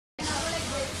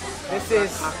This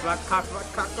is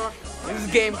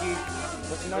Game Geek.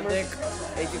 What's the number? Dick.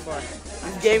 824. This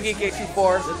is Game Geek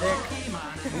 824. The Dick.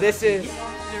 This is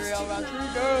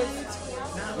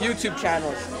YouTube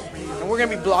channels. And we're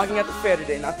gonna be blogging at the fair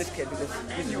today, not this kid because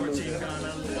he's a loser.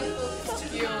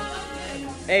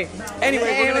 Hey,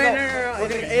 anyway, we're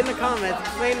gonna in the comments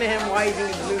explain to him why you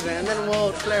think he's a loser, and then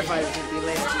we'll clarify it with you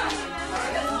later.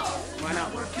 Why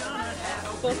not?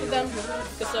 Both of them,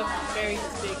 because of very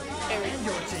big area.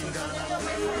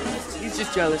 He's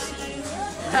just jealous.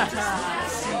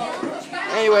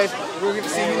 Anyways, we're gonna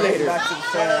see you later. Back to the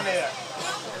fair.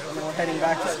 And then we're heading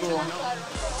back to school.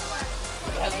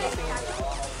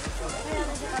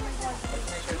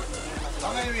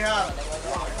 How many do we have?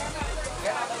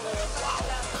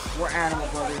 We're animal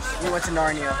brothers. We went to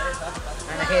Narnia.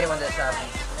 And I hate it when this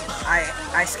happens.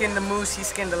 I skinned the moose. He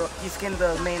skinned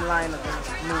the main lion of the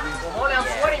movie. Well, I'm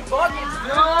sweating buckets,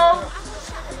 no!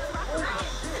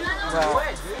 Well,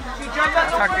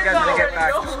 I'll talk to you guys when I get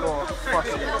back to school.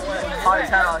 Fucking hot as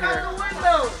hell out here.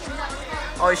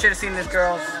 Oh, you should have seen this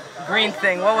girl's green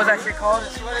thing. What was that shit called?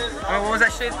 I mean, what was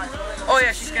that shit? Oh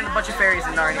yeah, she skinned a bunch of fairies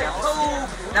in Narnia.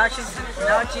 Now she's a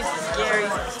scary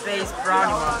space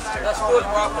brownie monster. That's good,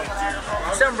 Rockland.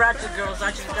 Some ratchet girls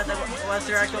actually got that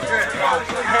actual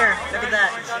hair. Look at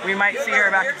that. We might see her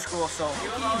back at school, so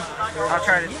I'll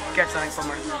try to get something from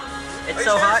her. It's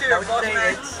so hot.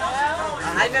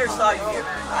 I never saw you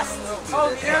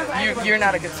here. You're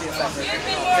not a good CSI person.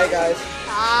 Hey guys.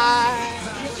 Hi.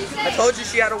 I told you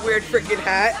she had a weird freaking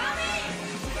hat.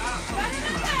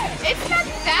 It's not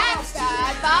that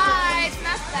bad. Bye. It's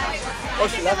not that bad. Oh,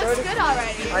 she left already? It looks good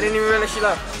already. I didn't even realize she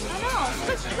left. I know.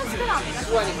 It looks good on me.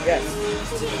 Yes.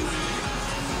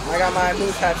 I got my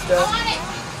moose hat still.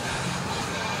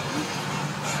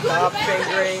 Stop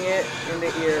fingering it in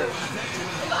the ear.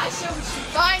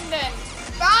 Find it.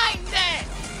 Find it.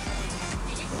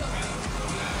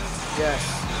 Yes.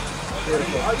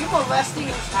 Beautiful. Are you molesting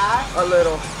his hat? A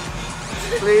little.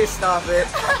 Please stop it.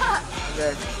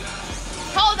 Okay.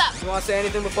 Hold up. You want to say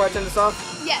anything before I turn this off?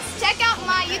 Yes. Check out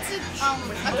my YouTube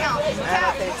account.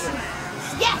 Annotation.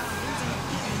 Yes.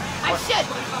 I should.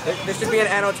 There should be an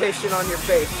annotation on your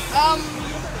face.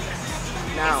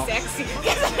 Now. Sexy.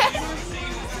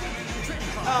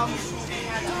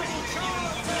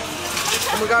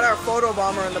 And we got our photo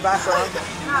bomber in the background.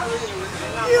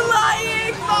 You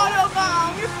lying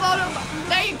photobomb. You photobomb.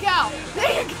 There you go.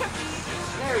 There you go.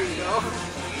 There you go.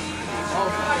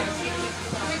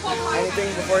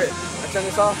 Anything before I turn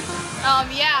this off?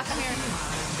 Yeah, come here.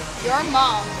 Your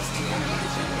mom.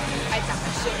 I thought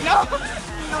I should. No.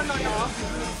 No.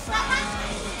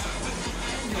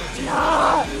 No.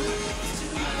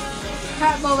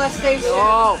 Cat molestation.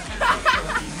 No.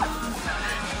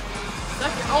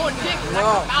 Suck your own dick like No.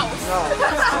 a mouse. No.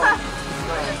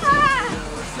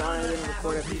 We're trying to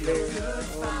record every day.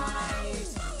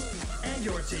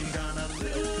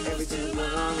 Everything was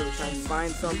going on. We were trying to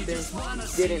find something.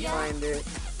 Didn't find it.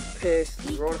 Pissed.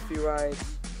 We rode a few rides.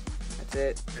 That's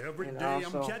it. And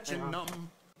also,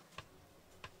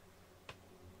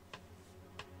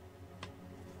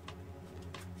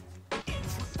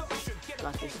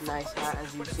 got this nice hat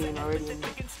as you've seen already in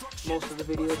most of the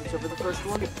videos except for the first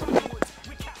one.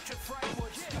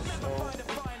 So,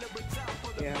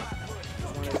 yeah.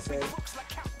 I wanted to say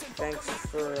thanks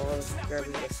for all the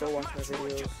subscribers that still watch my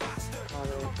videos.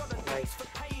 Comment, like.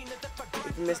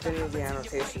 If you missed any of the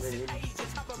annotations and you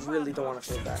really don't want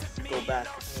to go back.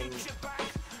 And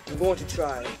I'm going to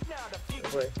try to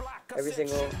put every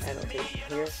single annotation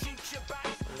here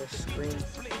on the screen.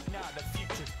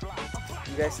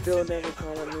 You guys still never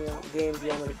comment me on games you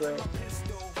want me to play.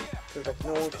 Because like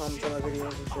no one comments on my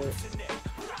videos and shit.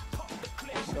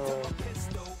 So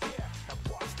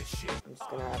I'm just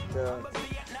gonna have to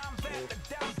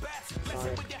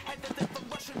Sonic.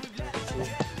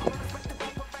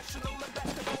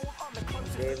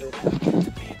 David.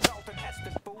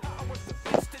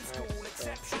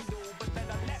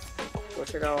 Go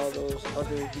check out all those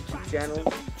other YouTube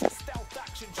channels.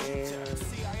 And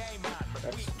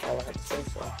that's all I have to say,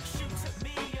 so.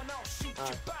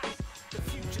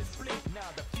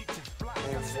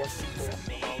 And what's the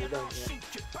all we done here?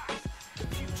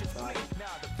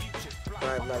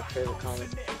 Subscribe, like, favorite,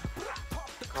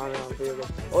 comment on video.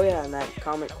 Oh yeah, and that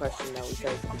comment question that we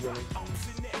said at the beginning.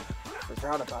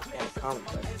 Forgot about that comment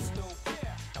question.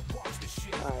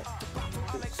 Alright.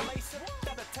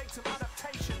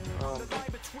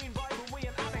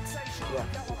 Yeah.